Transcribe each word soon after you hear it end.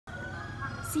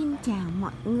Xin chào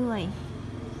mọi người.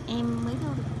 Em mới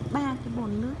thâu được 3 cái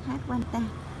bồn nước hwata.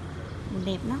 Bồn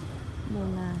đẹp lắm. Bồn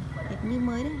đẹp như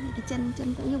mới đấy. Cái chân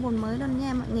cũng như bồn mới luôn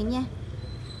nha mọi người nha.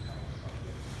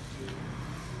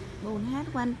 Bồn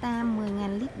hwata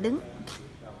 10.000 lít đứng.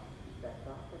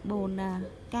 Bồn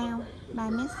cao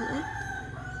 3,5 m,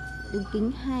 đường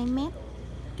kính 2 m,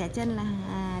 cả chân là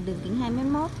đường kính 2,1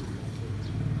 m.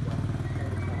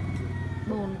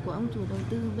 Bồn của ông chủ đầu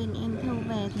tư bên em thâu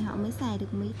về thì họ mới xài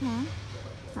được mấy tháng.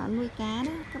 Họ nuôi cá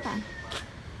đó các bạn,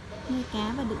 nuôi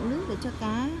cá và đựng nước để cho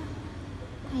cá,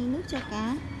 thay nước cho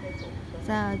cá.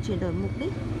 Giờ chuyển đổi mục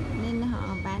đích nên họ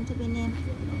bán cho bên em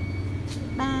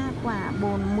 3 quả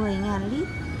bồn 10.000 lít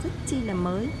rất chi là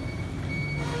mới.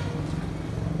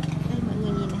 Đây mọi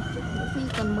người nhìn này, lỗ phi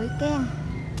còn mới keng,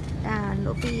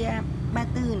 lỗ phi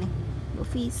 34 này, lỗ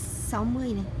phi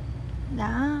 60 này,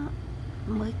 đó,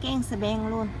 mới keng xà beng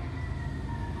luôn.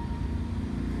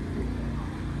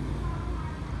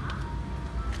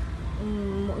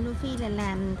 Mỗi lỗ phi là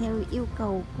làm theo yêu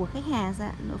cầu của khách hàng.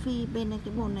 Lỗ phi bên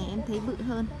cái bồn này em thấy bự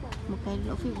hơn, một cái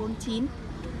lỗ phi 49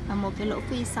 và một cái lỗ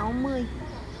phi 60.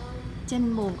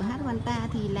 Chân bồn của hwata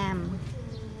thì làm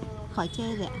khỏi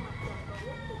chê rồi ạ,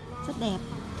 rất đẹp,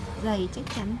 dày chắc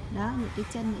chắn. Đó, những cái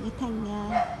chân, những cái thanh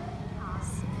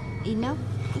inox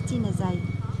rất chi là dày,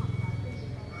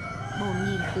 bồn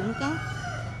nhìn cứng cáp.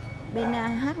 Bên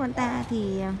hwata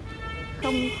thì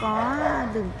không có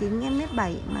đường kính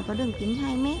 1,7 m mà có đường kính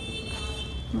 2 m.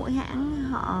 Mỗi hãng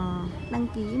họ đăng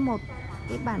ký một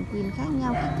cái bản quyền khác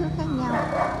nhau, kích thước khác nhau.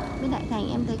 Bên Đại Thành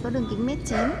em thấy có đường kính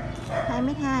 1,9 m, 2,2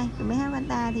 m. Còn bên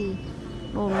hwata thì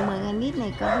bồn 10.000 lít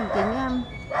này có đường kính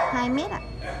 2 m ạ.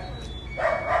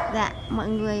 Dạ, mọi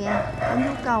người có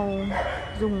nhu cầu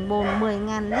dùng bồn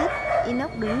 10.000 lít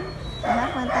inox đứng của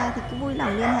hwata thì cứ vui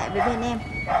lòng liên hệ với bên em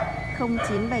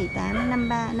 0978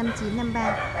 53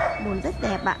 5953. Bồn rất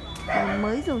đẹp ạ, bồn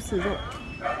mới dùng sử dụng.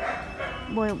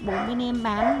 Bồn bên em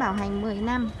bán bảo hành 10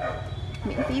 năm,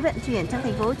 miễn phí vận chuyển trong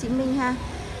thành phố Hồ Chí Minh ha.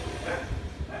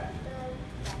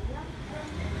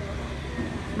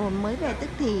 Bồn mới về tức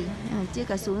thì, chưa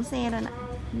cả xuống xe đâu ạ.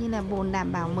 Như là bồn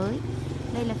đảm bảo mới.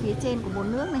 Đây là phía trên của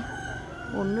bồn nước này.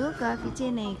 Bồn nước phía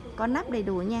trên này có nắp đầy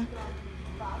đủ nha.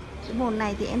 Cái bồn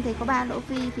này thì em thấy có 3 lỗ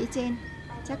phi phía trên.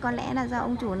 Chắc có lẽ là do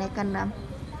ông chủ này cần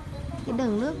cái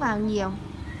đường nước vào nhiều.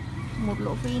 Một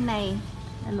lỗ phi này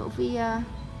là lỗ phi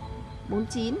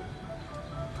 49,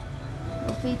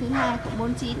 lỗ phi thứ hai cũng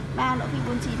 49, 3 lỗ phi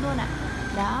 49 luôn ạ.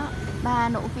 Đó, 3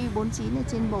 lỗ phi 49 ở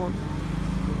trên bồn.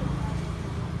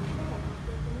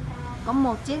 Có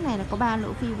một chiếc này là có 3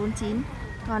 lỗ phi 49,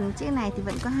 còn chiếc này thì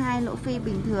vẫn có 2 lỗ phi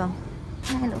bình thường,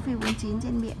 2 lỗ phi 49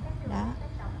 trên miệng. Đó,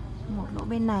 một lỗ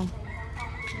bên này,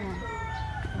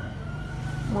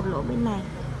 một lỗ bên này.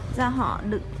 Do họ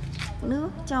đựng nước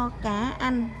cho cá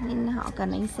ăn nên họ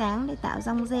cần ánh sáng để tạo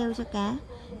rong rêu cho cá.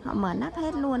 Họ mở nắp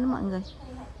hết luôn đó mọi người.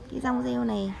 Cái rong rêu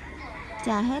này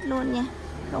trà hết luôn nha,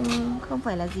 không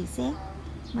phải là gì xét,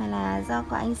 mà là do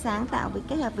có ánh sáng tạo với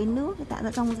kết hợp với nước để tạo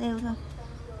ra rong rêu thôi.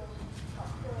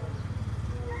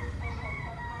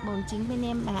 Bồn chính bên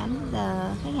em bán,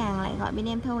 giờ khách hàng lại gọi bên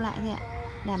em thâu lại thôi ạ.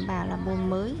 Đảm bảo là bồn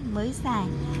mới xài,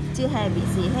 chưa hề bị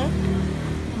gì hết,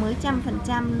 mới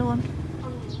 100% luôn.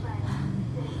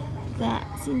 Dạ,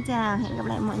 xin chào, hẹn gặp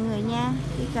lại mọi người nha.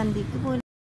 Khi cần thì cứ vui lòng